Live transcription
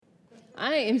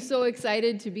I am so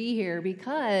excited to be here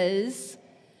because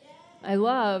I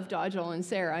love Dodgel and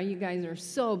Sarah. You guys are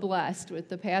so blessed with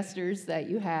the pastors that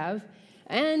you have.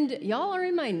 And y'all are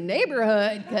in my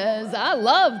neighborhood because I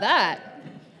love that.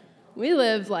 We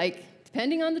live,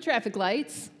 depending on the traffic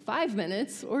lights, 5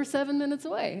 minutes or 7 minutes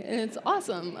away. And it's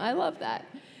awesome. I love that.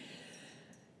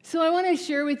 So I want to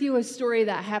share with you a story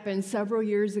that happened several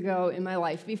years ago in my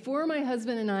life. Before my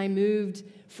husband and I moved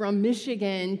from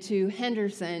Michigan to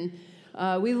Henderson,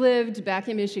 we lived back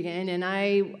in Michigan, and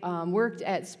I worked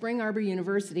at Spring Arbor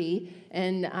University,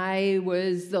 and I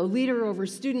was the leader over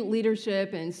student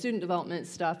leadership and student development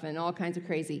stuff and all kinds of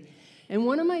crazy. And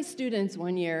one of my students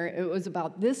one year, it was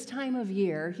about this time of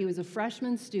year, he was a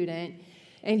freshman student,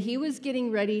 and he was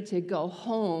getting ready to go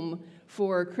home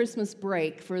for Christmas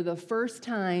break for the first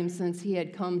time since he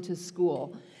had come to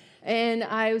school. And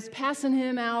I was passing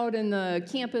him out in the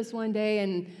campus one day,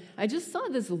 and I just saw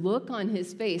this look on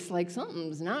his face, like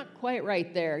something's not quite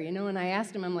right there, and I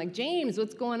asked him, I'm like, James,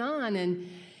 what's going on? And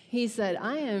he said,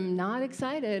 I am not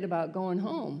excited about going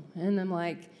home. And I'm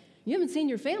like, you haven't seen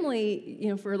your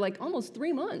family, for almost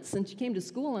 3 months since you came to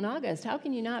school in August. How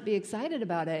can you not be excited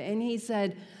about it? And he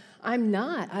said, I'm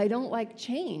not. I don't like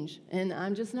change, and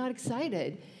I'm just not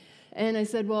excited. And I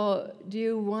said, well, do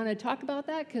you want to talk about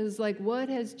that? Because, what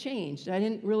has changed? I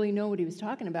didn't really know what he was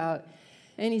talking about.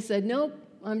 And he said, nope,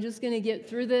 I'm just going to get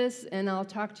through this, and I'll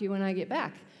talk to you when I get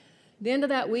back. At the end of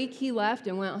that week, he left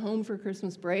and went home for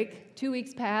Christmas break. 2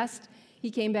 weeks passed.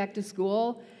 He came back to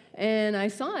school, and I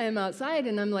saw him outside,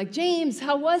 and I'm like, James,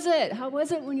 how was it? How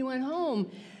was it when you went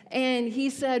home? And he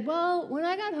said, well, when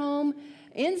I got home,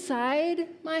 inside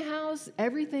my house,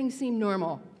 everything seemed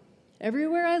normal.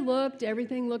 Everywhere I looked,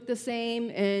 everything looked the same,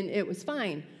 and it was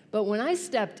fine. But when I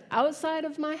stepped outside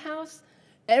of my house,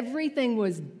 everything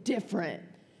was different.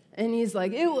 And he's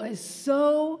like, it was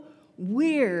so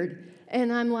weird.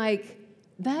 And I'm like,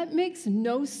 that makes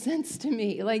no sense to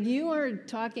me. You are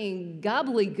talking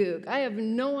gobbledygook. I have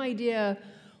no idea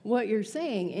what you're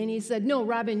saying. And he said, no,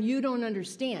 Robin, you don't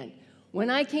understand. When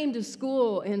I came to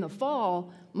school in the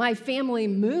fall, my family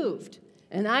moved,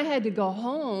 and I had to go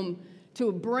home to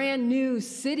a brand new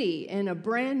city and a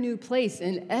brand new place,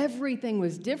 and everything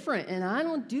was different, and I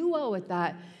don't do well with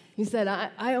that. He said,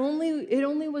 it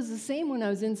only was the same when I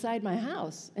was inside my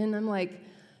house. And I'm like,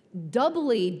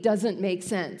 doubly doesn't make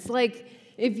sense.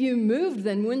 If you moved,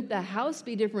 then wouldn't the house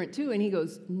be different too? And he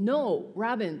goes, no,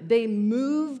 Robin, they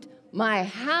moved my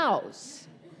house.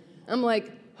 I'm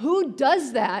like, who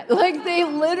does that? They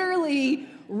literally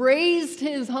raised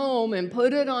his home and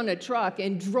put it on a truck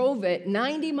and drove it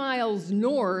 90 miles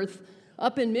north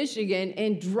up in Michigan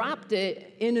and dropped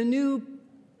it in a new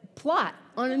plot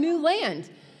on a new land.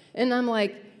 And I'm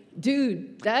like,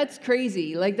 dude, that's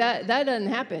crazy. That doesn't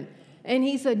happen. And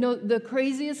he said, no, the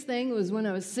craziest thing was when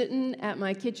I was sitting at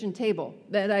my kitchen table,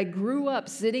 that I grew up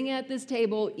sitting at this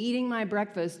table, eating my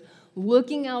breakfast,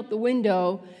 looking out the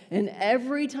window, and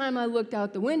every time I looked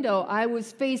out the window, I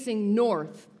was facing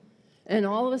north. And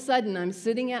all of a sudden, I'm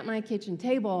sitting at my kitchen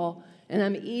table, and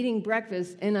I'm eating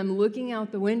breakfast, and I'm looking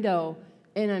out the window,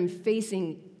 and I'm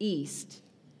facing east.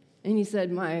 And he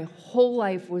said, my whole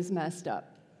life was messed up.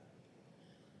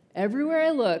 Everywhere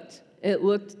I looked, it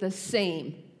looked the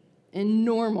same and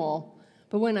normal,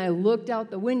 but when I looked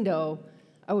out the window,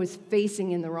 I was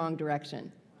facing in the wrong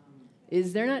direction.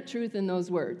 Is there not truth in those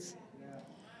words?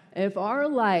 If our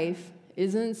life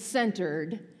isn't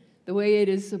centered the way it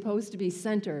is supposed to be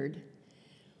centered,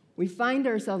 we find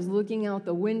ourselves looking out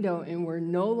the window and we're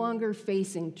no longer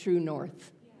facing true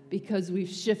north because we've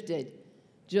shifted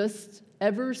just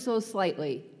ever so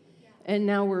slightly, and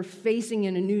now we're facing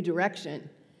in a new direction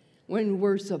when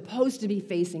we're supposed to be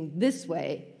facing this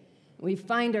way. We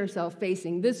find ourselves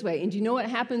facing this way. And do you know what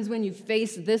happens when you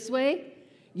face this way?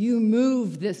 You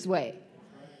move this way.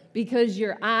 Because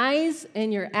your eyes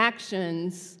and your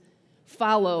actions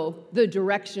follow the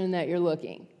direction that you're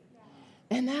looking.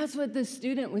 And that's what this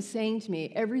student was saying to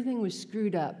me. Everything was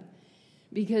screwed up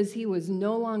because he was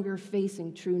no longer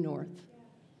facing true north.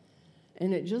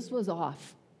 And it just was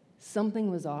off. Something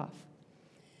was off.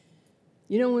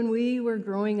 When we were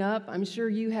growing up, I'm sure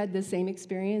you had the same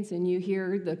experience, and you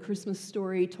hear the Christmas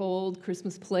story told,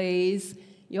 Christmas plays.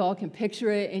 You all can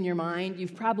picture it in your mind.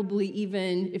 You've probably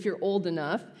even, if you're old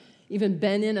enough, even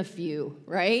been in a few,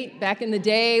 right? Back in the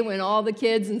day when all the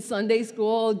kids in Sunday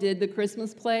school did the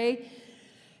Christmas play.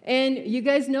 And you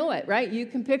guys know it, right? You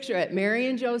can picture it. Mary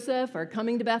and Joseph are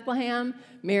coming to Bethlehem.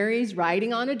 Mary's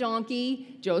riding on a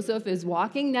donkey. Joseph is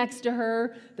walking next to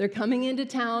her. They're coming into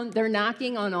town. They're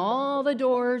knocking on all the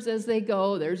doors as they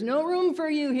go. There's no room for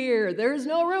you here. There's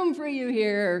no room for you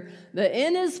here. The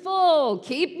inn is full.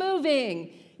 Keep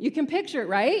moving. You can picture it,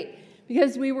 right?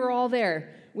 Because we were all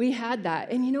there. We had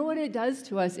that. And you know what it does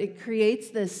to us? It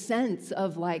creates this sense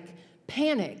of like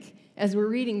panic as we're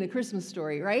reading the Christmas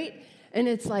story, right? And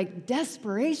it's like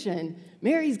desperation.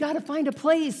 Mary's got to find a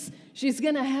place. She's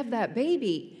going to have that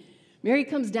baby. Mary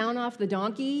comes down off the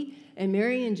donkey, and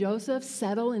Mary and Joseph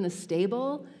settle in a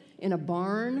stable, in a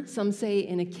barn, some say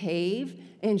in a cave,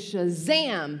 and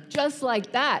shazam, just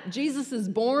like that, Jesus is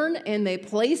born, and they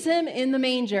place him in the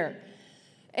manger.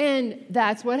 And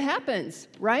that's what happens,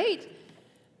 right?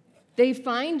 They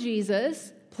find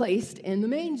Jesus placed in the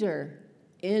manger,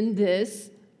 in this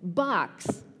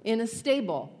box, in a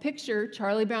stable. Picture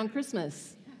Charlie Brown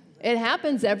Christmas. It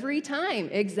happens every time,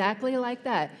 exactly like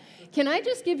that. Can I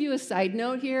just give you a side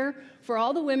note here? For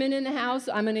all the women in the house,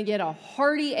 I'm going to get a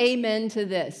hearty amen to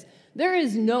this. There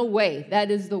is no way that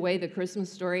is the way the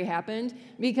Christmas story happened,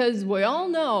 because we all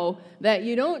know that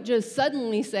you don't just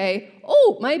suddenly say,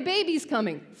 oh, my baby's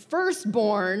coming,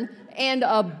 firstborn and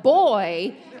a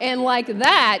boy, and like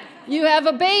that, you have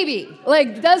a baby.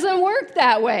 Like, doesn't work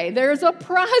that way. There's a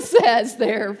process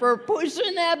there for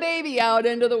pushing that baby out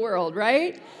into the world,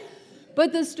 right?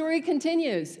 But the story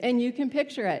continues, and you can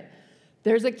picture it.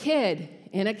 There's a kid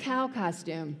in a cow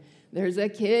costume. There's a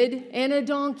kid in a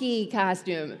donkey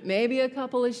costume, maybe a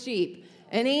couple of sheep,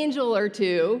 an angel or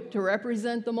two to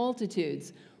represent the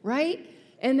multitudes, right?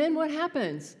 And then what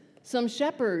happens? Some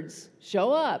shepherds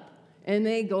show up, and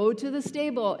they go to the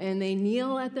stable, and they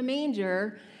kneel at the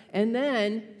manger, and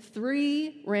then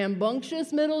 3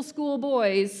 rambunctious middle school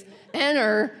boys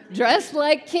enter dressed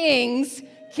like kings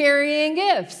carrying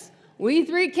gifts. We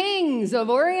 3 kings of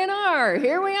Orient are.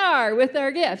 Here we are with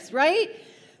our gifts, right?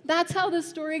 That's how the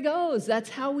story goes. That's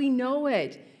how we know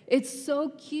it. It's so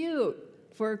cute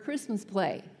for a Christmas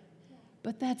play.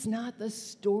 But that's not the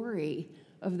story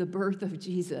of the birth of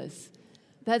Jesus.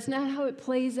 That's not how it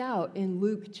plays out in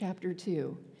Luke chapter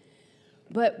 2.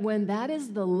 But when that is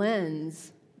the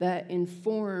lens that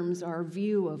informs our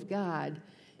view of God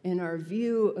and our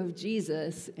view of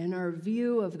Jesus and our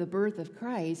view of the birth of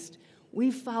Christ,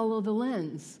 we follow the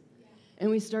lens.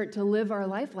 And we start to live our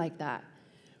life like that,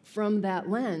 from that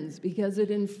lens, because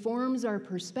it informs our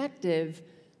perspective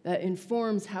that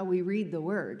informs how we read the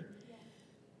Word.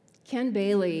 Ken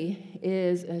Bailey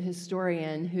is a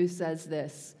historian who says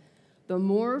this: the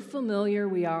more familiar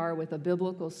we are with a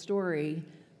biblical story,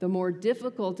 the more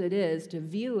difficult it is to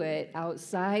view it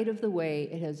outside of the way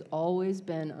it has always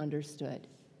been understood.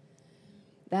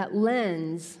 That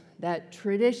lens, that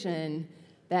tradition,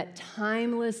 that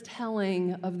timeless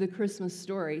telling of the Christmas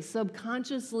story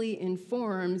subconsciously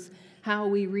informs how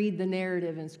we read the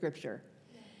narrative in Scripture.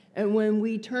 And when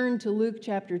we turn to Luke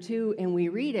chapter 2 and we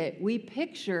read it, we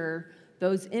picture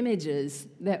those images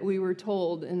that we were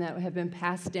told and that have been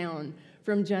passed down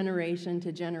from generation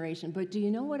to generation. But do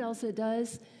you know what else it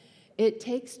does? It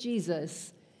takes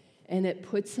Jesus and it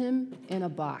puts him in a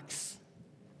box.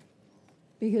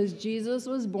 Because Jesus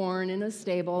was born in a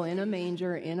stable, in a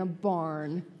manger, in a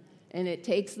barn, and it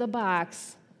takes the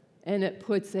box and it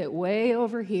puts it way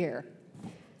over here.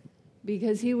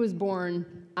 Because he was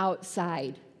born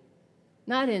outside,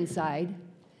 not inside.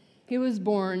 He was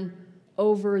born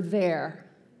over there,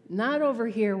 not over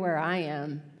here where I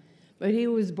am, but he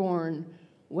was born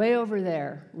way over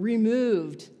there,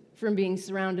 removed from being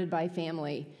surrounded by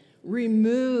family,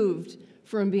 removed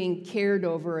from being cared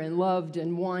over and loved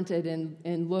and wanted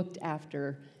and looked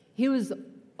after. He was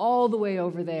all the way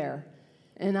over there,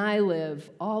 and I live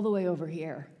all the way over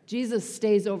here. Jesus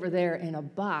stays over there in a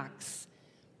box,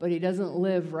 but he doesn't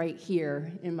live right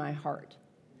here in my heart,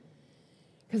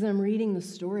 because I'm reading the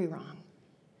story wrong.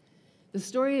 The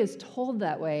story is told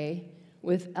that way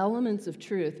with elements of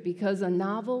truth because a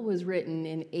novel was written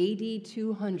in AD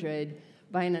 200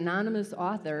 by an anonymous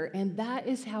author, and that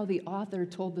is how the author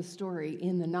told the story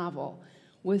in the novel,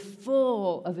 with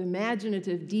full of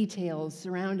imaginative details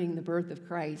surrounding the birth of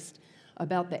Christ,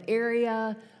 about the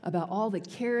area, about all the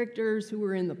characters who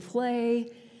were in the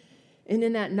play. And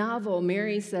in that novel,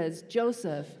 Mary says,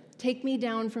 "Joseph, take me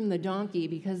down from the donkey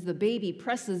because the baby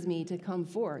presses me to come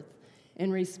forth."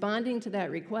 And responding to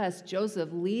that request, Joseph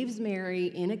leaves Mary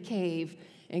in a cave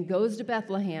and goes to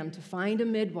Bethlehem to find a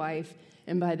midwife.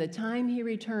 And by the time he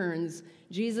returns,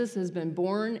 Jesus has been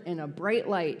born and a bright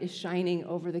light is shining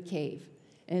over the cave.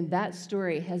 And that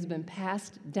story has been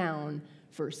passed down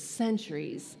for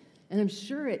centuries. And I'm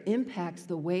sure it impacts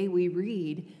the way we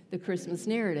read the Christmas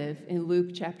narrative in Luke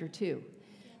chapter 2.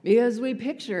 Because we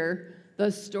picture the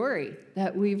story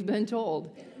that we've been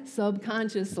told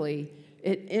subconsciously.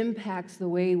 It impacts the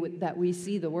way that we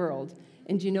see the world.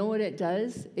 And do you know what it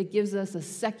does? It gives us a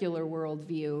secular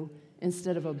worldview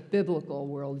instead of a biblical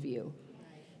worldview.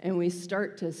 And we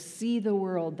start to see the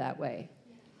world that way.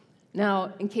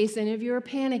 Now, in case any of you are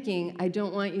panicking, I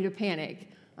don't want you to panic.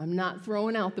 I'm not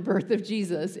throwing out the birth of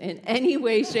Jesus in any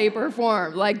way, shape, or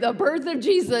form. Like, the birth of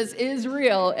Jesus is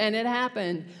real, and it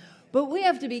happened. But we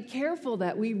have to be careful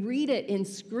that we read it in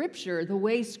Scripture the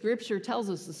way Scripture tells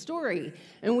us the story.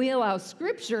 And we allow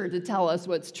Scripture to tell us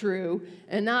what's true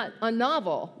and not a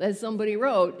novel that somebody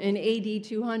wrote in AD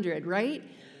 200, right?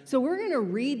 So we're going to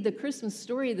read the Christmas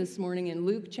story this morning in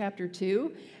Luke chapter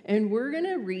 2, and we're going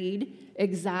to read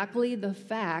exactly the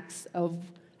facts of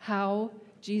how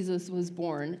Jesus was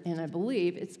born. And I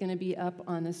believe it's going to be up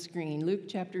on the screen, Luke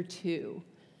chapter 2.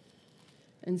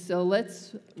 And so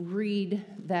let's read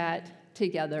that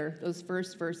together, those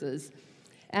first verses.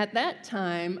 At that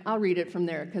time, I'll read it from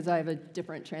there because I have a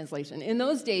different translation. In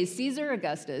those days, Caesar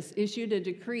Augustus issued a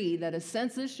decree that a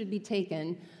census should be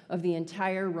taken of the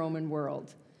entire Roman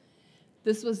world.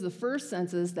 This was the first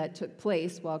census that took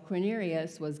place while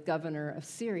Quirinius was governor of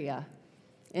Syria.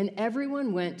 And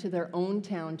everyone went to their own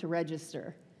town to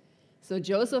register. So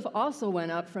Joseph also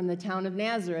went up from the town of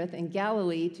Nazareth in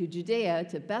Galilee to Judea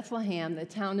to Bethlehem, the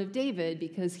town of David,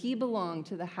 because he belonged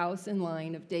to the house and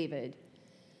line of David.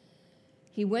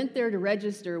 He went there to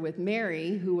register with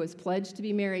Mary, who was pledged to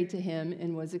be married to him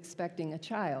and was expecting a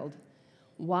child.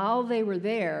 While they were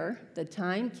there, the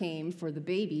time came for the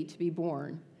baby to be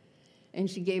born. And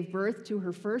she gave birth to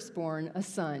her firstborn, a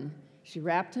son. She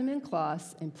wrapped him in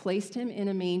cloths and placed him in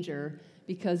a manger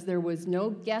because there was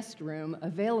no guest room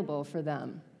available for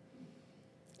them.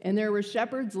 And there were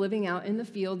shepherds living out in the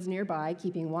fields nearby,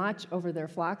 keeping watch over their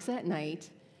flocks at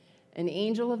night. An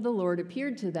angel of the Lord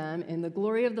appeared to them, and the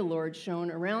glory of the Lord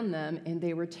shone around them, and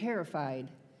they were terrified.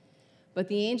 But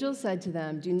the angel said to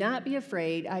them, "Do not be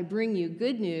afraid. I bring you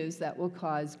good news that will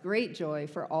cause great joy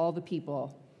for all the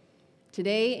people.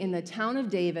 Today, in the town of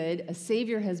David, a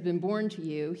Savior has been born to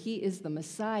you. He is the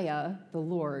Messiah, the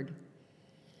Lord.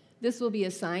 This will be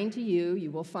a sign to you. You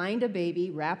will find a baby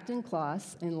wrapped in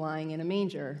cloths and lying in a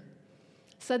manger."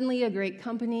 Suddenly, a great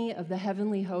company of the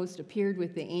heavenly host appeared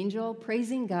with the angel,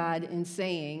 praising God and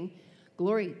saying,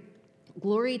 Glory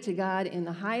to God in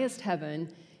the highest heaven,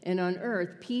 and on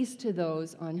earth peace to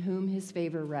those on whom his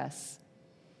favor rests."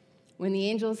 When the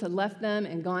angels had left them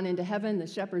and gone into heaven, the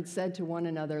shepherds said to one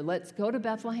another, "Let's go to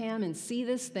Bethlehem and see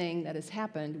this thing that has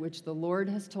happened, which the Lord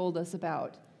has told us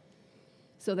about."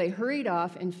 So they hurried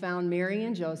off and found Mary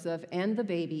and Joseph and the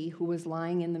baby who was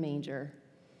lying in the manger.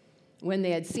 When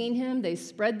they had seen him, they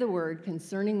spread the word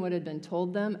concerning what had been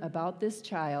told them about this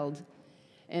child,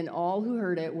 and all who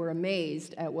heard it were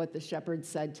amazed at what the shepherds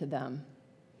said to them.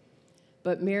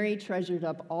 But Mary treasured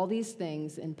up all these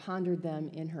things and pondered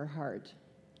them in her heart.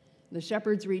 The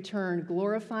shepherds returned,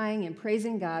 glorifying and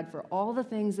praising God for all the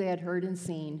things they had heard and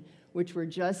seen, which were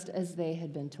just as they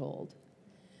had been told.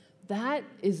 That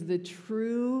is the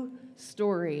true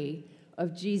story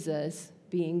of Jesus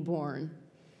being born.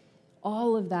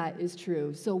 All of that is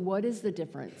true. So what is the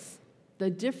difference? The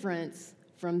difference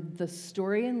from the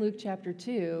story in Luke chapter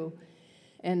 2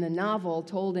 and the novel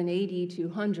told in AD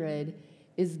 200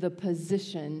 is the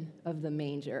position of the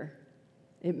manger.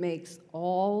 It makes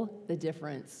all the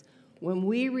difference. When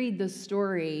we read the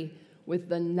story with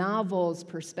the novel's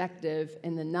perspective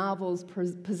and the novel's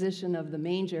position of the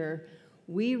manger,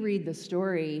 we read the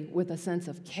story with a sense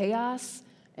of chaos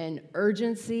and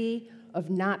urgency,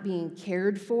 of not being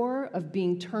cared for, of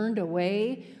being turned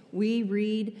away. We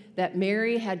read that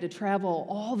Mary had to travel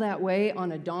all that way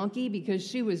on a donkey because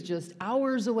she was just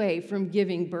hours away from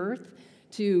giving birth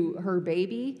to her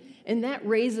baby. And that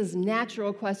raises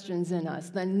natural questions in us.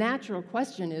 The natural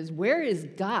question is, where is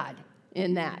God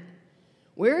in that?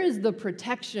 Where is the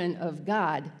protection of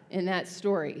God in that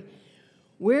story?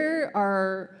 Where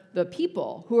are the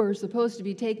people who are supposed to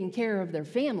be taking care of their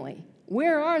family?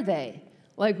 Where are they?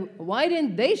 Like, why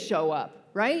didn't they show up,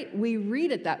 right? We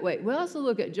read it that way. We also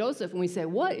look at Joseph and we say,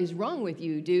 what is wrong with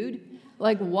you, dude?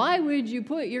 Like, why would you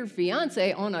put your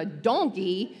fiance on a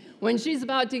donkey when she's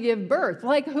about to give birth?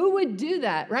 Like, who would do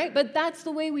that, right? But that's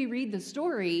the way we read the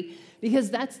story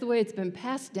because that's the way it's been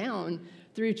passed down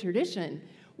through tradition.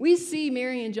 We see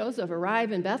Mary and Joseph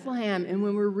arrive in Bethlehem, and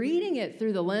when we're reading it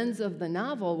through the lens of the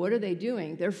novel, what are they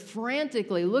doing? They're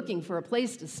frantically looking for a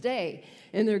place to stay,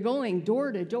 and they're going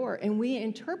door to door, and we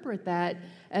interpret that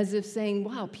as if saying,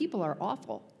 wow, people are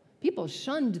awful. People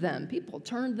shunned them. People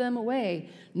turned them away.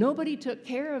 Nobody took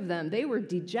care of them. They were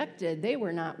dejected. They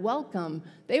were not welcome.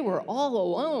 They were all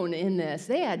alone in this.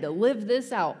 They had to live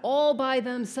this out all by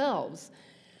themselves.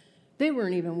 They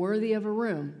weren't even worthy of a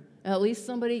room. At least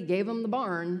somebody gave them the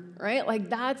barn, right? Like,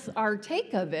 that's our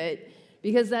take of it,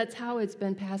 because that's how it's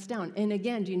been passed down. And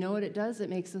again, do you know what it does? It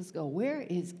makes us go, where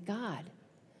is God?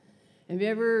 Have you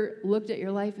ever looked at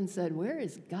your life and said, where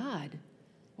is God?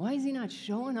 Why is he not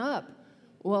showing up?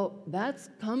 Well, that's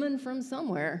coming from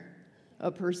somewhere, a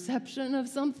perception of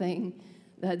something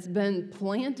that's been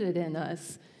planted in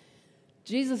us.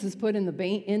 Jesus is put in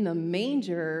the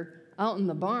manger out in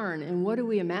the barn, and what do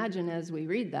we imagine as we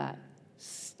read that?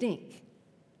 Stink.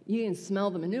 You can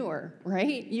smell the manure,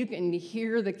 right? You can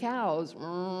hear the cows.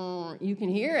 You can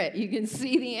hear it. You can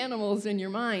see the animals in your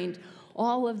mind.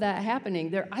 All of that happening.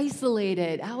 They're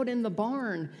isolated out in the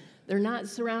barn. They're not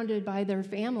surrounded by their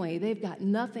family. They've got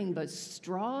nothing but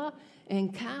straw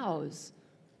and cows.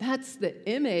 That's the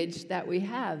image that we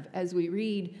have as we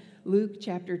read Luke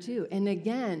chapter 2. And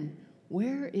again,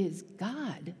 where is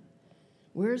God?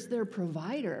 Where's their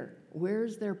provider?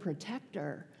 Where's their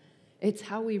protector? It's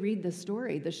how we read the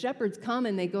story. The shepherds come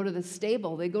and they go to the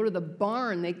stable. They go to the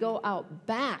barn. They go out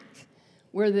back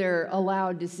where they're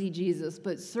allowed to see Jesus,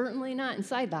 but certainly not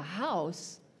inside the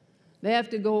house. They have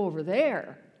to go over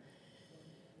there.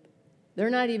 They're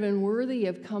not even worthy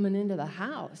of coming into the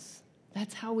house.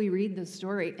 That's how we read the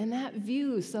story. And that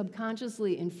view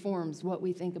subconsciously informs what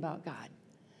we think about God,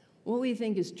 what we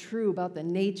think is true about the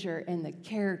nature and the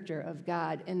character of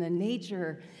God and the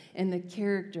nature and the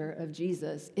character of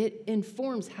Jesus. It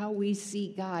informs how we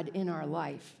see God in our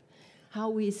life, how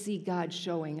we see God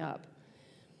showing up.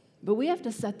 But we have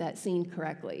to set that scene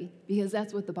correctly, because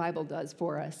that's what the Bible does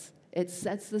for us. It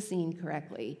sets the scene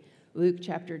correctly. Luke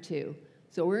chapter 2.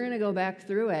 So we're going to go back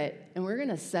through it, and we're going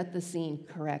to set the scene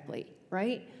correctly,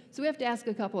 right? So we have to ask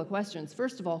a couple of questions.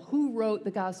 First of all, who wrote the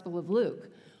Gospel of Luke?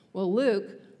 Well, Luke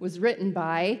was written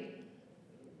by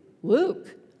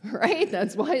Luke, right?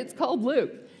 That's why it's called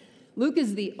Luke. Luke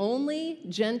is the only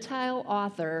Gentile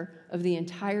author of the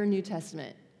entire New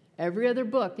Testament. Every other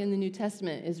book in the New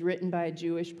Testament is written by a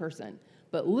Jewish person,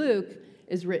 but Luke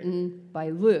is written by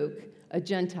Luke, a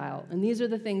Gentile. And these are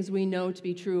the things we know to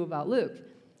be true about Luke.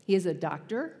 He is a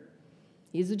doctor.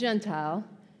 He's a Gentile.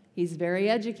 He's very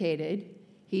educated.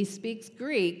 He speaks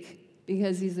Greek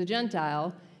because he's a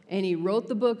Gentile, and he wrote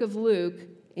the book of Luke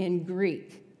in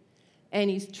Greek. And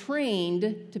he's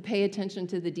trained to pay attention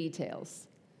to the details.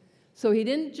 So he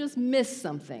didn't just miss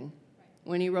something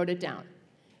when he wrote it down.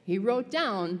 He wrote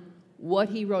down what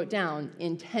he wrote down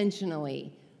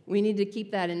intentionally. We need to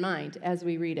keep that in mind as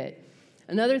we read it.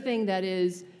 Another thing that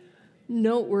is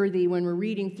noteworthy when we're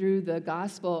reading through the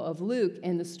Gospel of Luke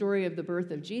and the story of the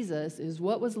birth of Jesus is,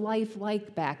 what was life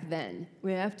like back then?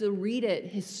 We have to read it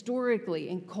historically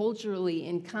and culturally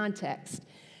in context.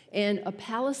 And a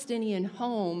Palestinian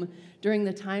home during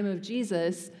the time of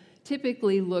Jesus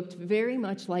typically looked very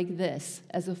much like this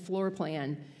as a floor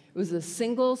plan. It was a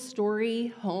single-story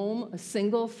home, a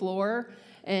single floor,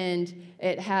 and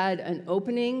it had an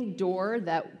opening door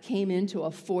that came into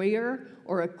a foyer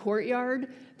or a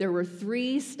courtyard. There were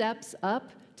 3 steps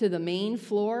up to the main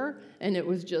floor, and it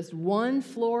was just one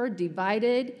floor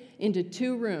divided into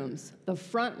 2 rooms. The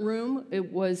front room,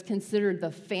 it was considered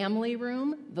the family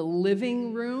room, the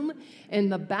living room,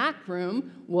 and the back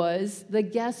room was the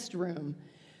guest room.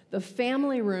 The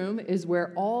family room is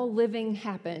where all living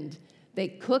happened. They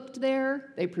cooked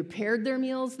there, they prepared their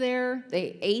meals there,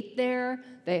 they ate there,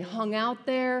 they hung out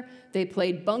there, they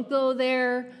played bunco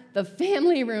there. The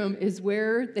family room is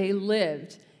where they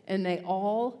lived, and they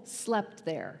all slept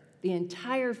there. The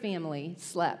entire family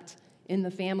slept in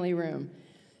the family room.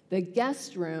 The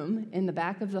guest room in the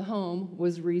back of the home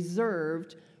was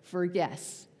reserved for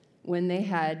guests. When they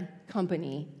had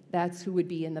company, that's who would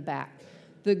be in the back.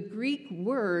 The Greek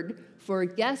word for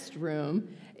guest room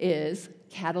is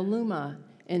kataluma,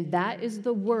 and that is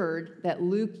the word that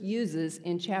Luke uses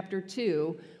in chapter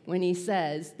 2 when he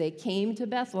says they came to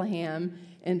Bethlehem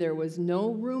and there was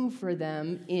no room for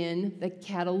them in the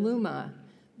kataluma,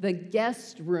 the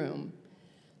guest room,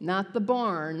 not the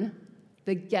barn,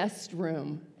 the guest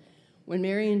room. When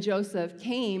Mary and Joseph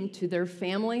came to their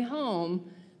family home,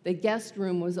 the guest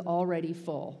room was already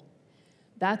full.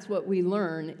 That's what we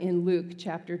learn in Luke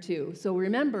chapter 2. So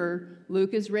remember,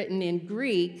 Luke is written in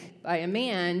Greek by a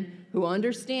man who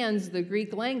understands the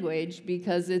Greek language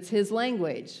because it's his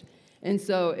language. And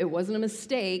so it wasn't a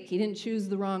mistake. He didn't choose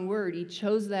the wrong word. He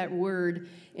chose that word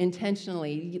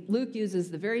intentionally. Luke uses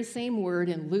the very same word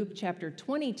in Luke chapter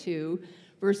 22,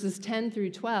 verses 10 through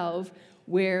 12,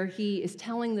 where he is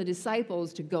telling the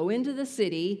disciples to go into the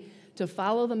city, to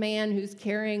follow the man who's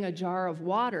carrying a jar of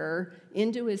water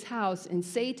into his house and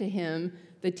say to him,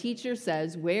 the teacher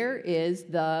says, where is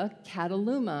the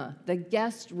kataluma, the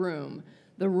guest room,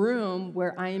 the room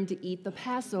where I am to eat the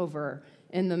Passover?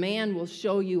 And the man will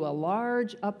show you a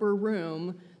large upper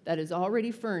room that is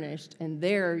already furnished, and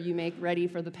there you make ready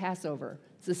for the Passover.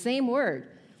 It's the same word.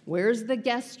 Where's the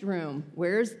guest room?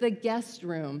 Where's the guest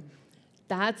room?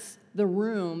 That's the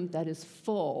room that is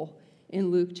full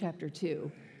in Luke chapter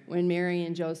 2, when Mary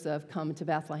and Joseph come to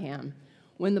Bethlehem.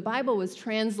 When the Bible was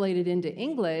translated into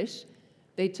English,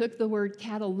 they took the word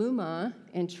kataluma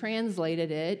and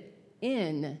translated it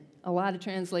inn. A lot of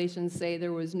translations say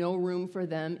there was no room for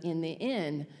them in the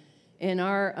inn. In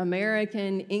our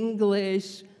American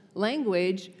English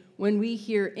language, when we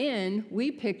hear inn,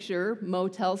 we picture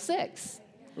Motel 6,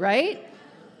 right?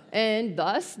 And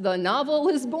thus the novel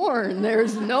is born.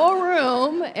 There's no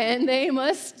room, and they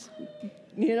must,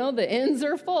 the inns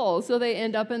are full, so they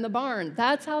end up in the barn.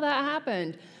 That's how that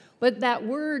happened. But that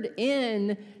word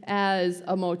inn as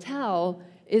a motel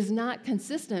is not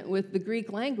consistent with the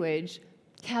Greek language,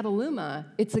 kataluma.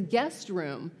 It's a guest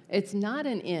room. It's not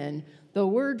an inn. The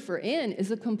word for inn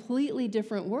is a completely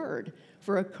different word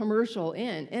for a commercial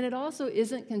inn, and it also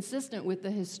isn't consistent with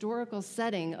the historical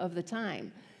setting of the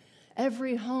time.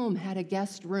 Every home had a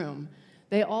guest room.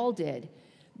 They all did.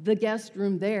 The guest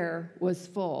room there was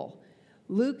full.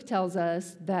 Luke tells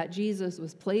us that Jesus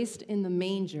was placed in the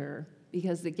manger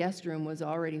because the guest room was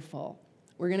already full.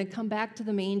 We're going to come back to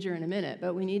the manger in a minute,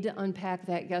 but we need to unpack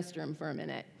that guest room for a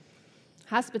minute.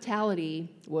 Hospitality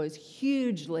was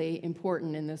hugely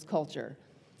important in this culture.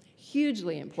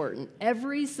 Hugely important.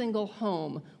 Every single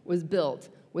home was built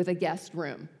with a guest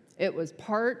room. It was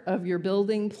part of your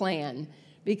building plan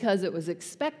because it was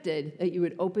expected that you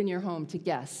would open your home to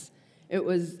guests. It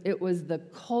was the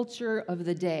culture of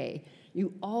the day.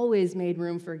 You always made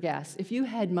room for guests. If you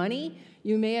had money,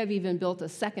 you may have even built a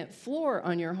second floor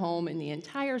on your home, and the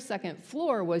entire second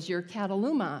floor was your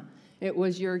kataluma. It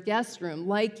was your guest room,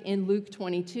 like in Luke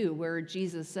 22, where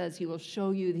Jesus says he will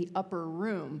show you the upper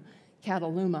room,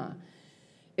 kataluma.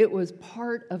 It was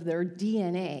part of their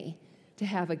DNA to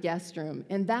have a guest room.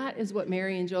 And that is what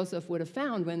Mary and Joseph would have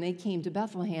found when they came to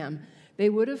Bethlehem. They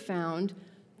would have found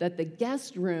that the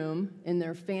guest room in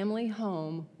their family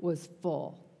home was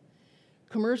full.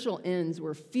 Commercial inns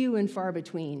were few and far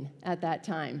between at that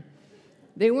time.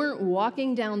 They weren't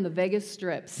walking down the Vegas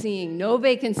Strip seeing no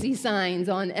vacancy signs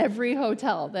on every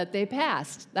hotel that they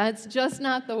passed. That's just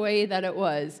not the way that it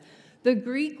was. The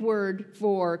Greek word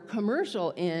for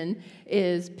commercial inn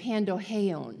is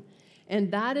pandoheion,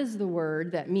 and that is the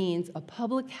word that means a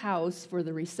public house for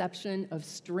the reception of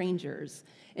strangers.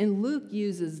 And Luke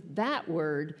uses that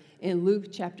word in Luke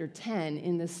chapter 10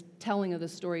 in this telling of the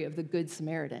story of the Good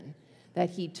Samaritan, that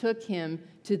he took him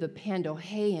to the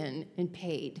pandoheion and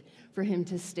paid for him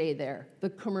to stay there, the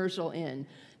commercial inn.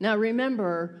 Now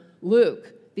remember,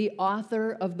 Luke, the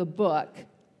author of the book,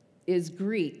 is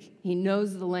Greek. He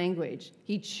knows the language.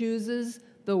 He chooses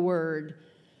the word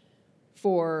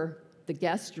for the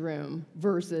guest room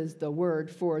versus the word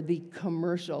for the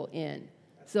commercial inn.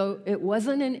 So it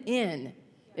wasn't an inn.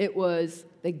 It was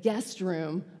the guest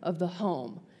room of the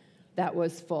home that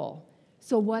was full.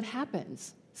 So what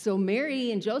happens? So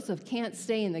Mary and Joseph can't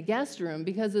stay in the guest room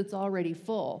because it's already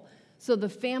full. So the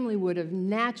family would have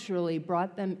naturally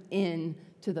brought them in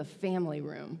to the family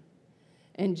room.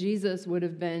 And Jesus would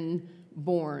have been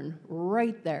born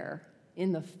right there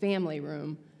in the family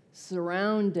room,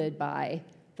 surrounded by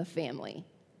the family.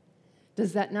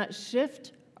 Does that not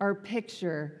shift our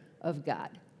picture of God?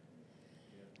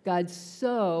 God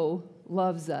so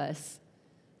loves us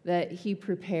that he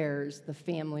prepares the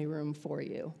family room for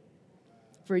you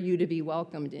to be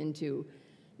welcomed into.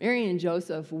 Mary and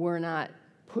Joseph were not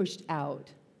pushed out.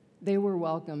 They were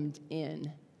welcomed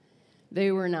in.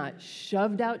 They were not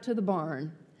shoved out to the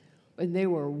barn, but they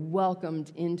were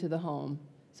welcomed into the home.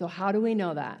 So how do we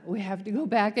know that? We have to go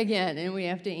back again, and we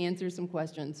have to answer some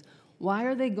questions. Why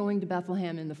are they going to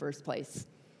Bethlehem in the first place?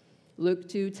 Luke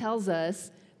 2 tells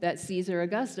us that Caesar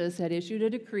Augustus had issued a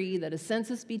decree that a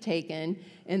census be taken,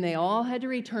 and they all had to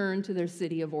return to their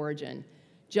city of origin.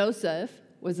 Joseph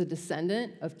was a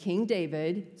descendant of King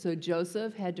David, so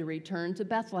Joseph had to return to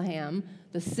Bethlehem,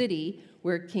 the city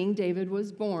where King David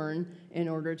was born, in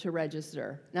order to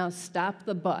register. Now stop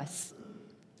the bus.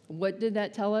 What did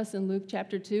that tell us in Luke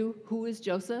chapter 2? Who is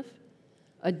Joseph?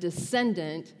 A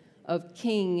descendant of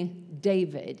King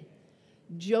David.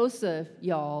 Joseph,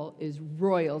 y'all, is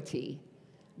royalty.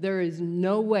 There is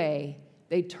no way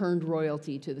they turned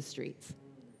royalty to the streets.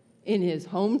 In his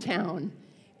hometown,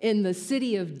 in the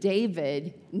city of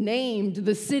David, named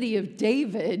the city of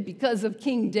David because of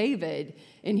King David.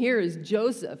 And here is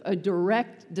Joseph, a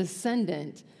direct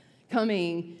descendant,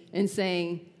 coming and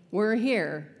saying, we're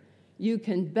here. You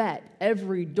can bet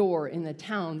every door in the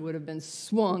town would have been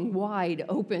swung wide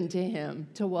open to him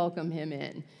to welcome him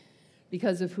in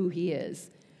because of who he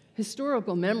is.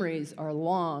 Historical memories are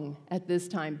long at this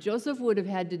time. Joseph would have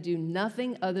had to do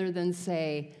nothing other than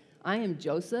say, I am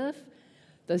Joseph,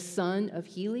 the son of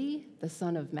Heli, the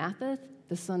son of Mathath,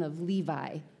 the son of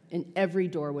Levi, and every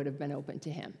door would have been open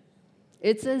to him.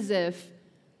 It's as if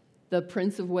the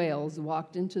Prince of Wales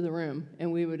walked into the room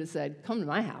and we would have said, come to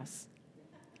my house.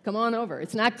 Come on over.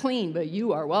 It's not clean, but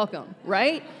you are welcome,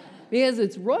 right? Because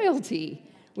it's royalty.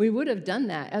 We would have done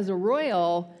that. As a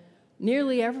royal,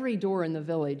 nearly every door in the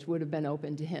village would have been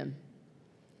open to him.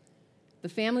 The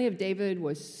family of David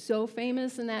was so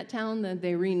famous in that town that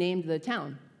they renamed the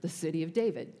town the City of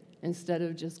David instead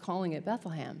of just calling it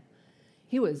Bethlehem.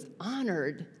 He was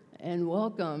honored and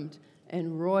welcomed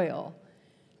and royal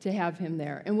to have him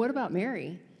there. And what about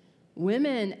Mary?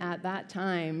 Women at that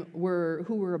time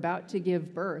who were about to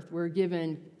give birth were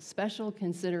given special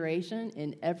consideration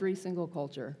in every single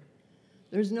culture.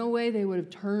 There's no way they would have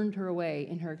turned her away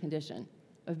in her condition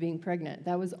of being pregnant.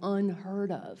 That was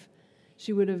unheard of.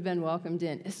 She would have been welcomed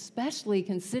in, especially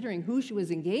considering who she was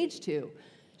engaged to.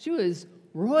 She was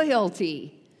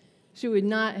royalty. She would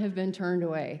not have been turned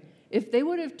away. If they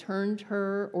would have turned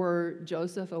her or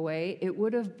Joseph away, it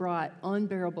would have brought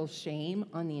unbearable shame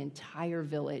on the entire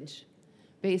village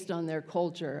based on their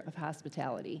culture of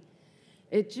hospitality.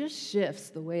 It just shifts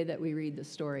the way that we read the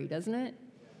story, doesn't it?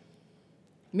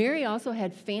 Mary also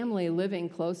had family living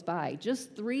close by.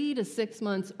 Just 3 to 6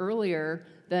 months earlier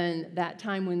than that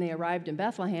time when they arrived in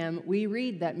Bethlehem, we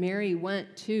read that Mary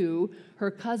went to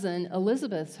her cousin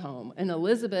Elizabeth's home. And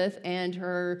Elizabeth and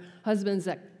her husband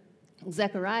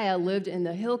Zechariah lived in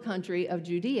the hill country of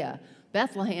Judea.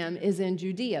 Bethlehem is in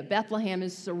Judea. Bethlehem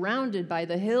is surrounded by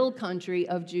the hill country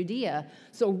of Judea.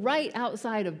 So right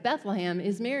outside of Bethlehem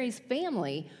is Mary's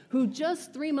family, who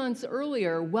just 3 months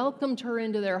earlier welcomed her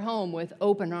into their home with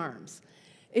open arms.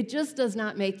 It just does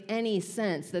not make any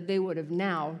sense that they would have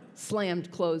now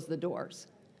closed the doors.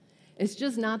 It's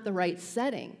just not the right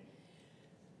setting.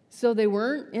 So they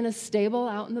weren't in a stable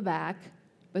out in the back,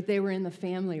 but they were in the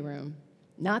family room.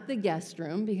 Not the guest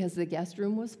room, because the guest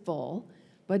room was full,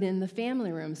 but in the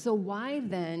family room. So why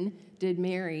then did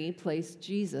Mary place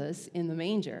Jesus in the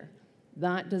manger?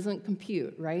 That doesn't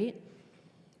compute, right?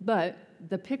 But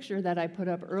the picture that I put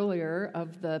up earlier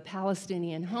of the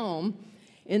Palestinian home,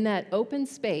 in that open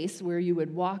space where you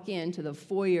would walk into the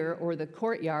foyer or the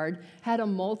courtyard, had a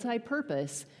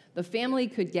multi-purpose. The family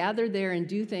could gather there and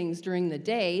do things during the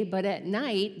day, but at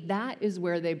night, that is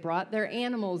where they brought their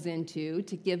animals into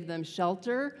to give them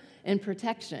shelter and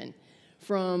protection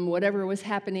from whatever was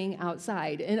happening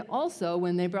outside. And also,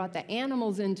 when they brought the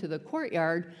animals into the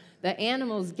courtyard, the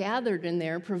animals gathered in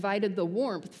there provided the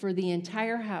warmth for the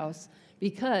entire house,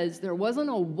 because there wasn't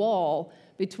a wall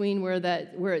between where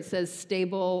it says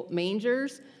stable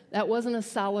mangers. That wasn't a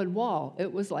solid wall.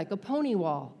 It was like a pony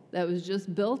wall that was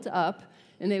just built up,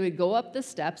 and they would go up the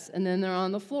steps, and then they're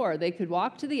on the floor. They could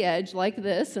walk to the edge like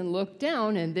this and look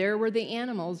down, and there were the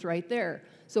animals right there.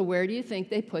 So where do you think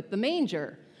they put the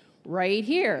manger? Right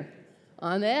here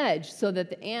on the edge, so that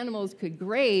the animals could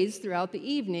graze throughout the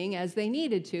evening as they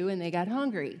needed to and they got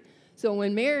hungry. So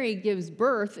when Mary gives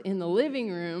birth in the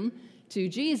living room to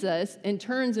Jesus and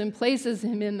turns and places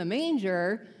him in the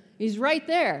manger, he's right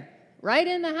there, right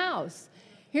in the house.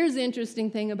 Here's the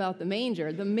interesting thing about the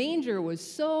manger. The manger was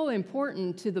so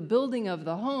important to the building of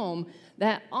the home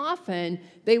that often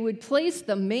they would place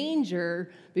the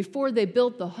manger before they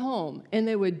built the home, and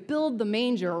they would build the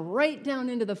manger right down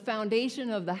into the foundation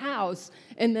of the house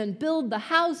and then build the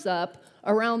house up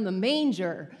around the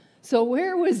manger. So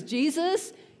where was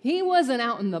Jesus? He wasn't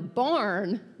out in the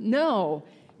barn. No,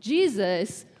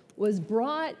 Jesus was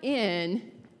brought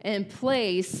in and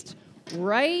placed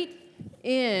right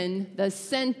in the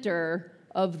center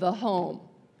of the home.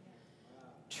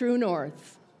 True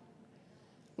north.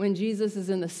 When Jesus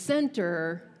is in the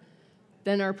center,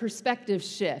 then our perspective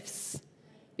shifts,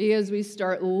 because we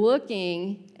start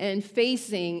looking and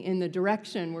facing in the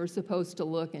direction we're supposed to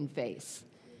look and face.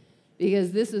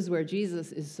 Because this is where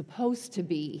Jesus is supposed to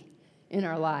be in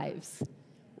our lives,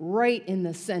 right in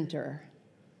the center,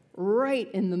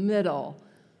 right in the middle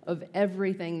of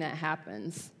everything that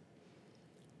happens.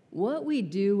 What we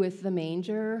do with the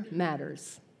manger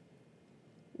matters.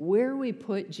 Where we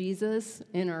put Jesus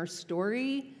in our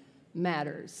story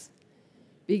matters,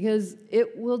 because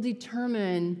it will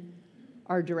determine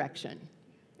our direction.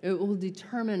 It will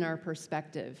determine our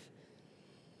perspective.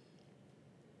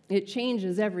 It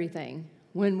changes everything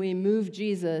when we move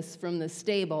Jesus from the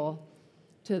stable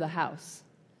to the house,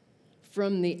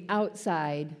 from the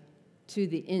outside to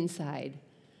the inside,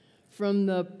 from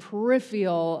the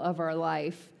peripheral of our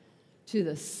life to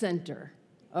the center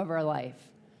of our life.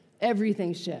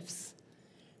 Everything shifts.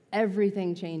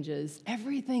 Everything changes.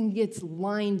 Everything gets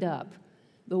lined up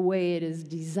the way it is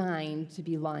designed to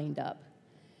be lined up.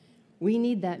 We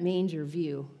need that manger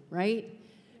view, right?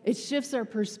 It shifts our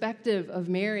perspective of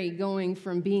Mary going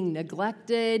from being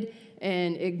neglected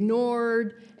and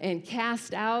ignored and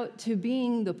cast out to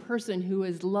being the person who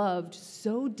is loved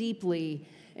so deeply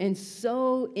and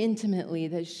so intimately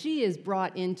that she is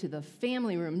brought into the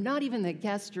family room, not even the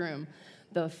guest room,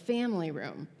 the family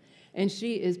room. And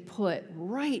she is put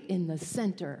right in the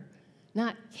center,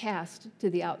 not cast to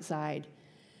the outside.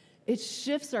 It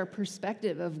shifts our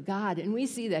perspective of God, and we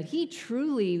see that he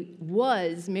truly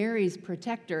was Mary's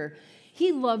protector.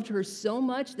 He loved her so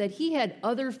much that he had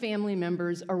other family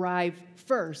members arrive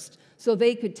first so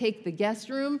they could take the guest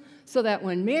room, so that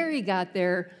when Mary got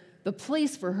there, the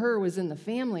place for her was in the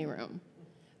family room.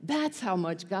 That's how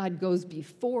much God goes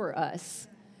before us.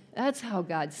 That's how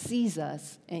God sees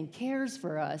us and cares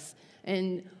for us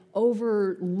and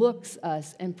overlooks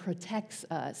us and protects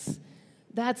us.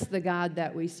 That's the God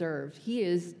that we serve. He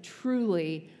is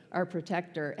truly our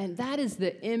protector. And that is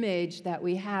the image that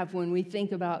we have when we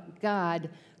think about God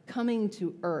coming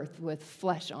to earth with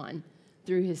flesh on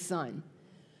through his Son.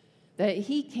 That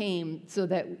he came so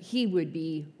that he would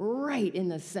be right in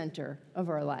the center of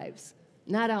our lives,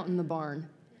 not out in the barn,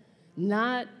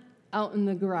 not out in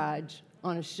the garage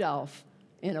on a shelf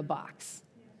in a box,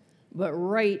 but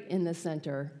right in the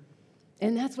center.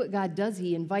 And that's what God does.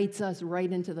 He invites us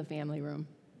right into the family room.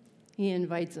 He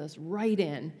invites us right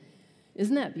in.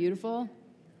 Isn't that beautiful?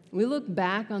 We look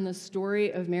back on the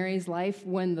story of Mary's life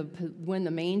when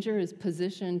the manger is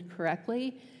positioned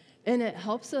correctly, and it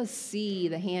helps us see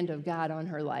the hand of God on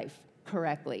her life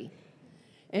correctly.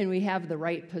 And we have the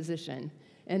right position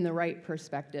and the right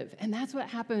perspective. And that's what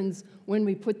happens when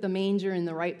we put the manger in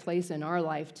the right place in our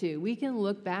life, too. We can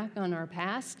look back on our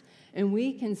past, and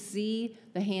we can see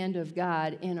the hand of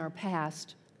God in our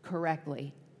past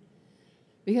correctly.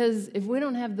 Because if we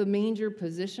don't have the manger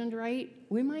positioned right,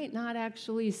 we might not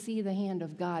actually see the hand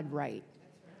of God right.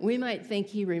 We might think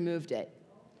he removed it,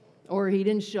 or he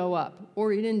didn't show up,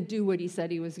 or he didn't do what he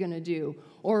said he was going to do,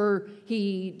 or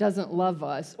he doesn't love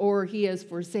us, or he has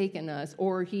forsaken us,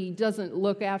 or he doesn't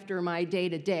look after my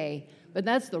day-to-day. But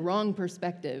that's the wrong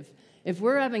perspective. If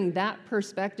we're having that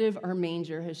perspective, our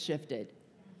manger has shifted.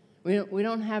 We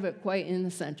don't have it quite in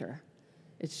the center.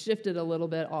 It's shifted a little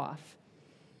bit off.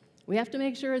 We have to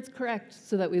make sure it's correct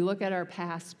so that we look at our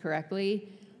past correctly,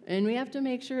 and we have to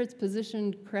make sure it's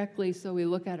positioned correctly so we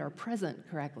look at our present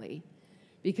correctly,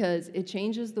 because it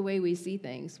changes the way we see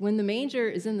things. When the manger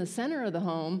is in the center of the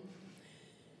home,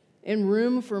 and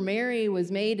room for Mary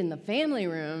was made in the family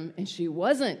room, and she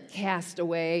wasn't cast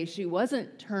away, she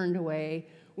wasn't turned away,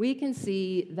 we can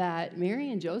see that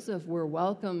Mary and Joseph were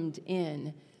welcomed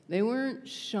in. They weren't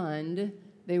shunned,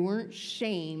 they weren't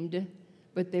shamed,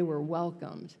 but they were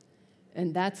welcomed.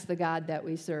 And that's the God that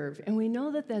we serve. And we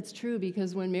know that that's true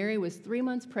because when Mary was 3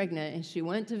 months pregnant and she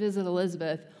went to visit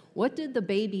Elizabeth, what did the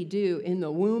baby do in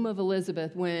the womb of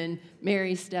Elizabeth when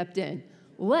Mary stepped in?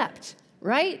 Leapt,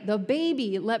 right? The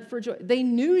baby leapt for joy. They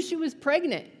knew she was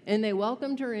pregnant, and they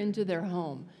welcomed her into their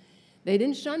home. They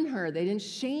didn't shun her. They didn't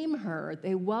shame her.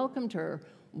 They welcomed her.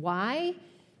 Why?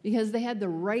 Because they had the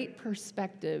right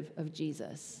perspective of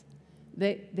Jesus.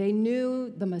 They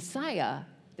knew the Messiah.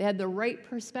 They had the right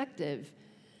perspective,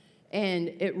 and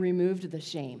it removed the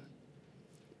shame.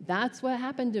 That's what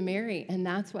happened to Mary, and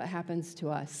that's what happens to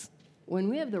us. When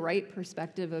we have the right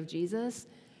perspective of Jesus,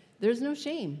 there's no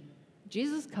shame.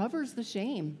 Jesus covers the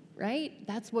shame, right?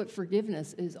 That's what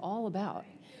forgiveness is all about,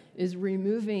 is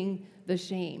removing the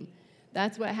shame.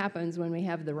 That's what happens when we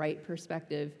have the right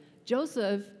perspective.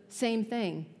 Joseph, same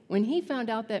thing. When he found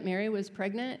out that Mary was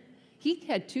pregnant, he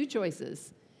had two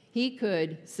choices. He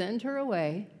could send her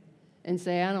away and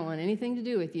say, I don't want anything to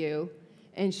do with you,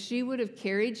 and she would have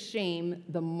carried shame,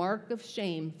 the mark of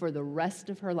shame, for the rest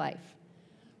of her life.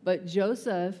 But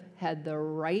Joseph had the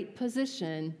right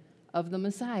position of the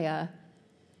Messiah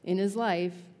in his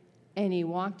life, and he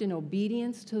walked in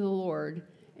obedience to the Lord,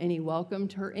 and he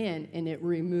welcomed her in, and it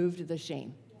removed the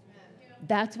shame.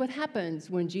 That's what happens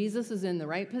when Jesus is in the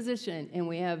right position, and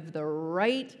we have the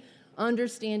right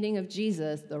understanding of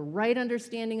Jesus, the right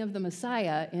understanding of the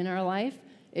Messiah in our life.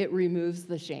 It removes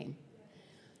the shame,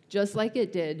 just like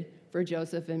it did for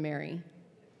Joseph and Mary.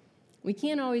 We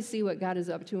can't always see what God is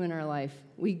up to in our life.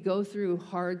 We go through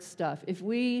hard stuff. If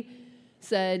we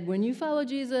said, when you follow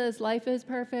Jesus, life is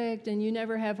perfect and you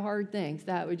never have hard things,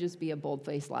 that would just be a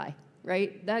bold-faced lie,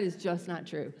 right? That is just not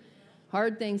true.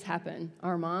 Hard things happen.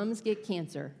 Our moms get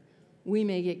cancer. We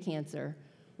may get cancer.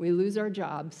 We lose our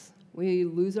jobs. We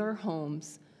lose our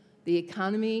homes. The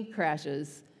economy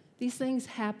crashes. These things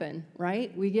happen,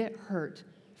 right? We get hurt.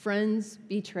 Friends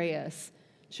betray us.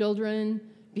 Children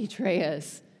betray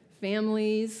us.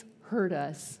 Families hurt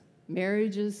us.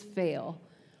 Marriages fail.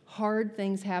 Hard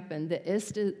things happen.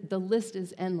 The list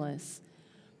is endless.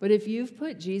 But if you've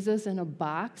put Jesus in a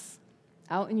box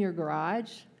out in your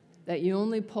garage that you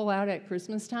only pull out at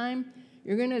Christmas time,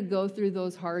 you're going to go through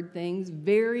those hard things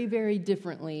very, very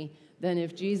differently than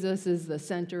if Jesus is the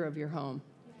center of your home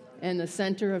and the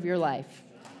center of your life.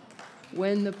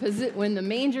 When the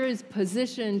manger is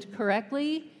positioned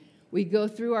correctly, we go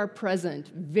through our present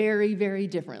very, very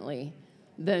differently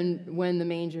than when the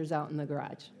manger's out in the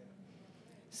garage.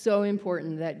 So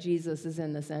important that Jesus is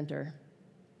in the center.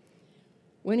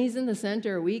 When he's in the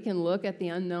center, we can look at the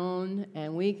unknown,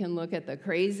 and we can look at the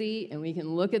crazy, and we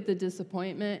can look at the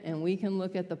disappointment, and we can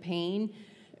look at the pain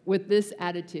with this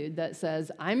attitude that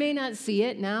says, I may not see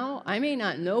it now, I may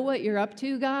not know what you're up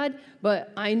to, God,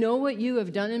 but I know what you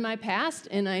have done in my past,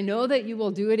 and I know that you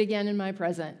will do it again in my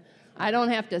present. I don't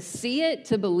have to see it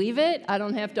to believe it. I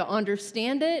don't have to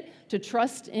understand it to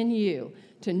trust in you,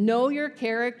 to know your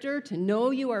character, to know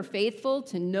you are faithful,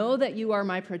 to know that you are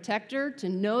my protector, to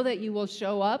know that you will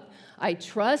show up. I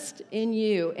trust in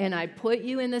you, and I put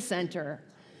you in the center.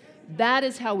 That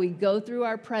is how we go through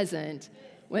our present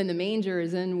when the manger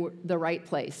is in the right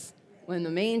place, when the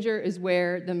manger is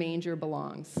where the manger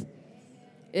belongs.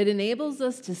 It enables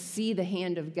us to see the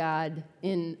hand of God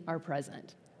in our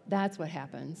present. That's what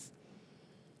happens.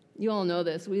 You all know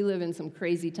this. We live in some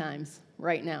crazy times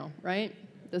right now, right?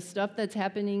 The stuff that's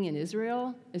happening in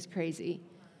Israel is crazy.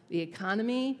 The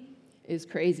economy is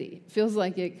crazy. It feels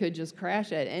like it could just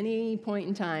crash at any point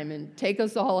in time and take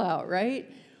us all out, right?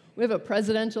 We have a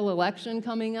presidential election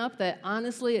coming up that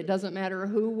honestly, it doesn't matter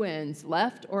who wins,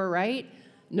 left or right,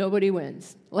 nobody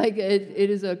wins. Like it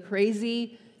is a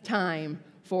crazy time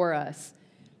for us.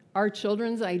 Our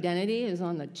children's identity is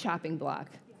on the chopping block.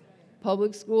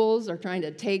 Public schools are trying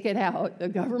to take it out. The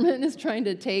government is trying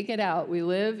to take it out. We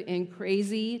live in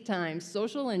crazy times.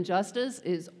 Social injustice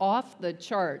is off the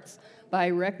charts by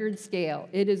record scale.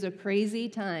 It is a crazy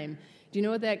time. Do you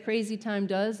know what that crazy time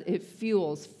does? It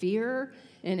fuels fear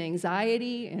and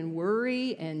anxiety and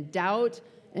worry and doubt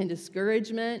and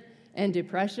discouragement and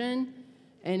depression.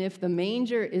 And if the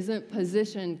manger isn't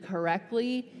positioned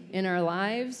correctly in our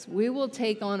lives, we will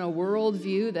take on a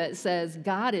worldview that says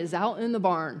God is out in the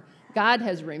barn. God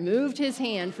has removed his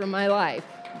hand from my life.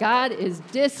 God is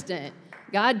distant.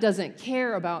 God doesn't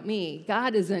care about me.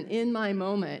 God isn't in my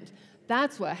moment.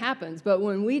 That's what happens. But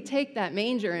when we take that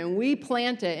manger and we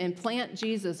plant it and plant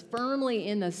Jesus firmly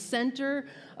in the center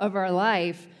of our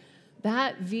life,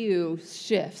 that view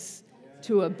shifts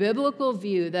to a biblical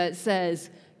view that says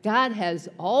God has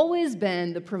always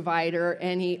been the provider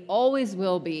and he always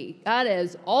will be. God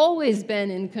has always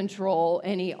been in control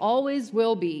and he always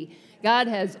will be. God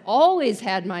has always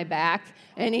had my back,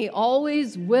 and he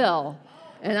always will.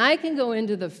 And I can go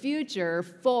into the future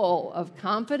full of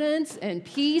confidence and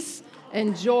peace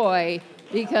and joy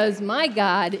because my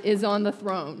God is on the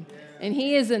throne. And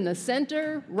he is in the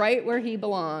center, right where he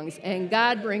belongs. And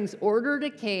God brings order to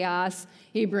chaos.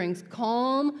 He brings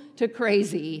calm to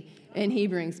crazy. And he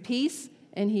brings peace,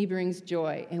 and he brings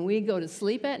joy. And we go to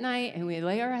sleep at night, and we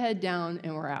lay our head down,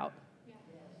 and we're out.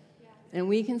 And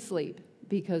we can sleep.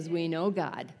 Because we know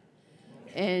God.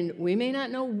 And we may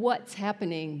not know what's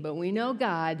happening, but we know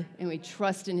God and we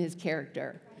trust in his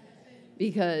character.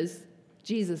 Because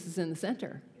Jesus is in the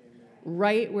center,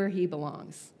 right where he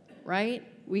belongs, right?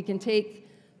 We can take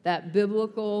that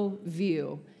biblical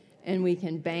view and we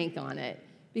can bank on it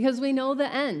because we know the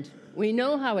end. We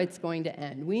know how it's going to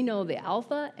end. We know the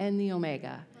Alpha and the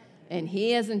Omega, and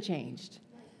he hasn't changed.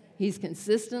 He's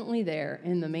consistently there,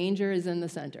 and the manger is in the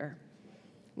center.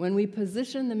 When we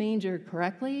position the manger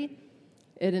correctly,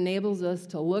 it enables us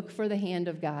to look for the hand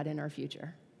of God in our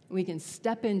future. We can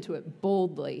step into it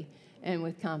boldly and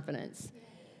with confidence.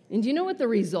 And do you know what the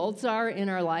results are in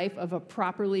our life of a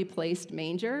properly placed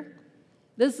manger?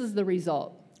 This is the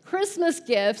result. Christmas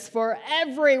gifts for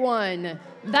everyone.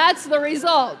 That's the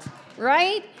result,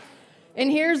 right? And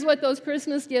here's what those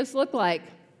Christmas gifts look like.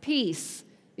 Peace,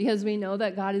 because we know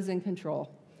that God is in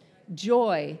control.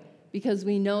 Joy, because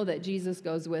we know that Jesus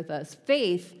goes with us.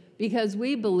 Faith, because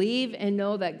we believe and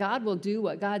know that God will do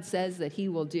what God says that he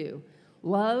will do.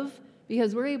 Love,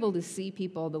 because we're able to see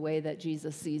people the way that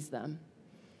Jesus sees them.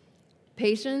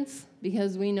 Patience,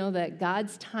 because we know that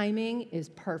God's timing is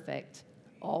perfect,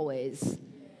 always.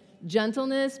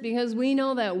 Gentleness, because we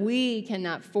know that we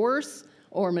cannot force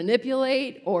or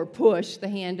manipulate or push the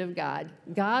hand of God.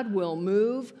 God will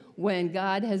move when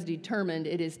God has determined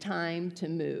it is time to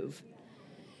move.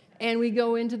 And we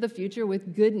go into the future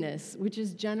with goodness, which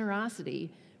is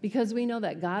generosity, because we know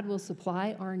that God will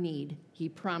supply our need. He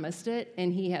promised it,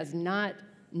 and he has not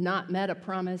met a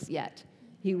promise yet.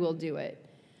 He will do it.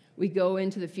 We go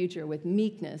into the future with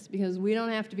meekness, because we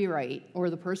don't have to be right, or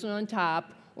the person on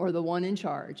top, or the one in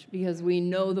charge, because we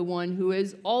know the one who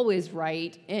is always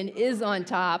right and is on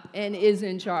top and is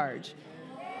in charge.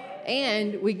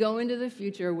 And we go into the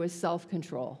future with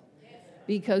self-control,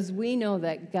 because we know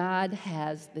that God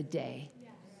has the day,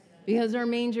 because our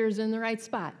manger is in the right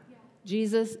spot.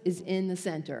 Jesus is in the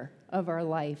center of our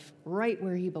life, right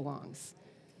where he belongs.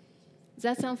 Does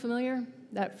that sound familiar?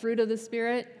 That fruit of the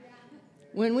Spirit?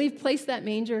 When we've placed that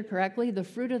manger correctly, the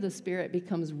fruit of the Spirit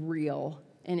becomes real,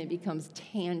 and it becomes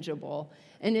tangible,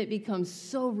 and it becomes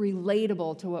so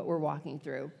relatable to what we're walking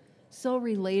through, so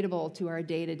relatable to our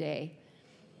day-to-day.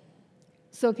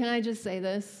 So can I just say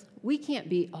this? We can't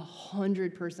be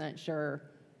 100% sure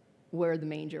where the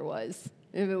manger was,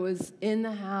 if it was in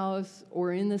the house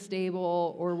or in the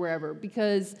stable or wherever,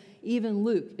 because even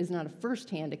Luke is not a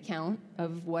first-hand account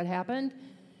of what happened.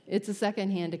 It's a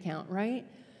second-hand account, right?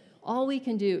 All we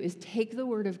can do is take the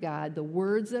Word of God, the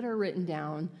words that are written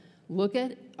down, look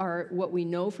at what we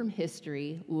know from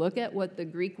history, look at what the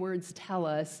Greek words tell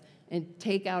us, and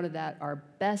take out of that our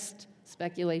best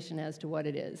speculation as to what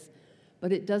it is.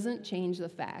 But it doesn't change the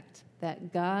fact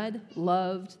that God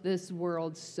loved this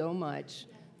world so much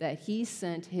that he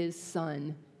sent his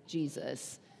son,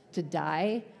 Jesus, to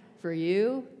die for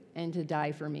you and to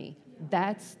die for me.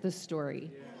 That's the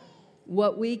story.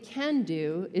 What we can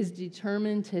do is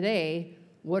determine today,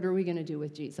 what are we going to do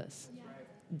with Jesus?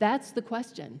 That's the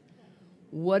question.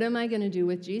 What am I going to do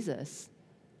with Jesus?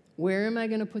 Where am I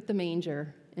going to put the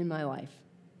manger in my life?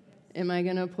 Am I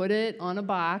going to put it on a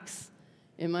box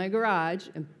in my garage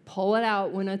and pull it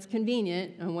out when it's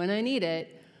convenient and when I need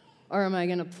it? Or am I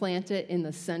going to plant it in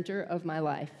the center of my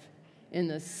life, in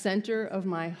the center of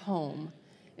my home?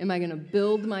 Am I going to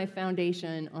build my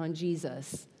foundation on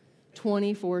Jesus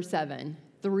 24/7,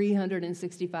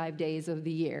 365 days of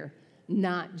the year,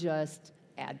 not just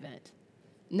Advent,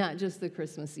 not just the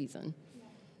Christmas season?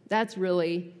 That's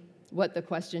really what the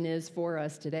question is for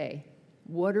us today.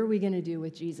 What are we going to do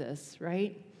with Jesus,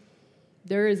 right?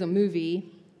 There is a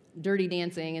movie, Dirty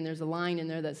Dancing, and there's a line in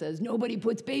there that says, "Nobody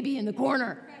puts baby in the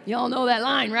corner." You all know that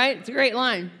line, right? It's a great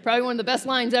line. Probably one of the best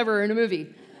lines ever in a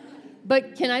movie.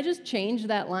 But can I just change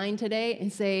that line today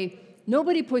and say,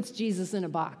 nobody puts Jesus in a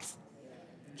box?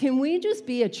 Can we just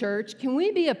be a church? Can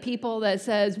we be a people that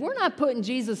says, we're not putting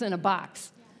Jesus in a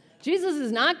box? Jesus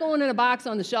is not going in a box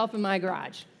on the shelf in my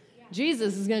garage.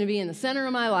 Jesus is going to be in the center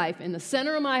of my life, in the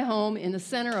center of my home, in the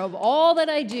center of all that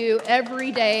I do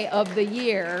every day of the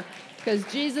year, because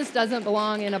Jesus doesn't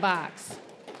belong in a box.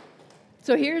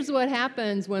 So here's what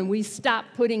happens when we stop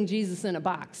putting Jesus in a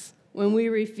box, when we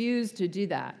refuse to do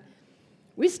that.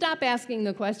 We stop asking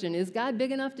the question, is God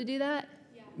big enough to do that?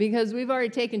 Yeah. Because we've already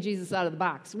taken Jesus out of the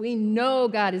box. We know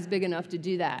God is big enough to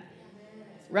do that,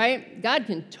 right? God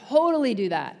can totally do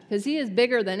that because he is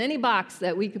bigger than any box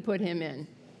that we could put him in.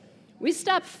 We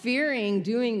stop fearing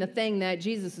doing the thing that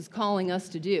Jesus is calling us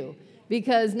to do,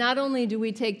 because not only do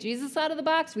we take Jesus out of the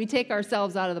box, we take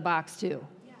ourselves out of the box too.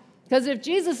 Because if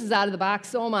Jesus is out of the box,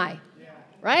 so am I,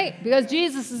 right? Because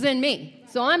Jesus is in me,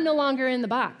 so I'm no longer in the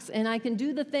box, and I can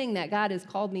do the thing that God has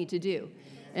called me to do,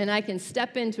 and I can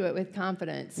step into it with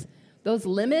confidence. Those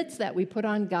limits that we put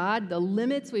on God, the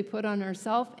limits we put on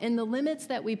ourselves, and the limits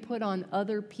that we put on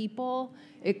other people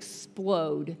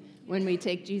explode when we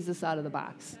take Jesus out of the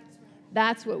box.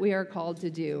 That's what we are called to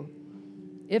do.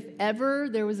 If ever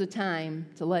there was a time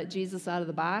to let Jesus out of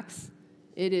the box,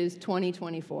 it is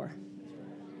 2024.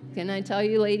 Can I tell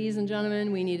you, ladies and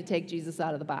gentlemen, we need to take Jesus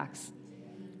out of the box.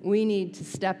 We need to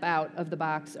step out of the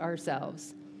box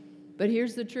ourselves. But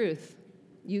here's the truth.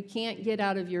 You can't get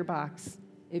out of your box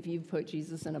if you've put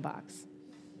Jesus in a box.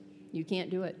 You can't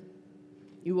do it.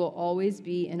 You will always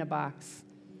be in a box.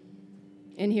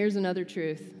 And here's another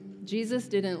truth. Jesus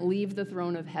didn't leave the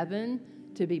throne of heaven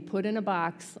to be put in a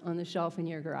box on the shelf in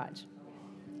your garage.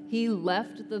 He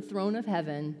left the throne of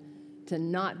heaven to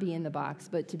not be in the box,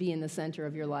 but to be in the center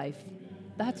of your life.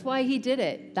 That's why he did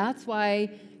it. That's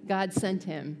why God sent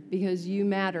him, because you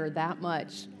matter that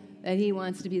much that he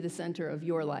wants to be the center of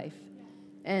your life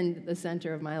and the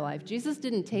center of my life. Jesus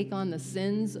didn't take on the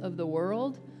sins of the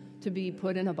world to be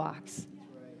put in a box.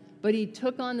 But he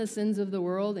took on the sins of the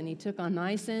world, and he took on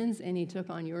my sins, and he took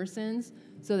on your sins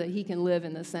so that he can live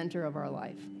in the center of our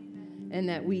life and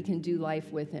that we can do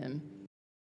life with him.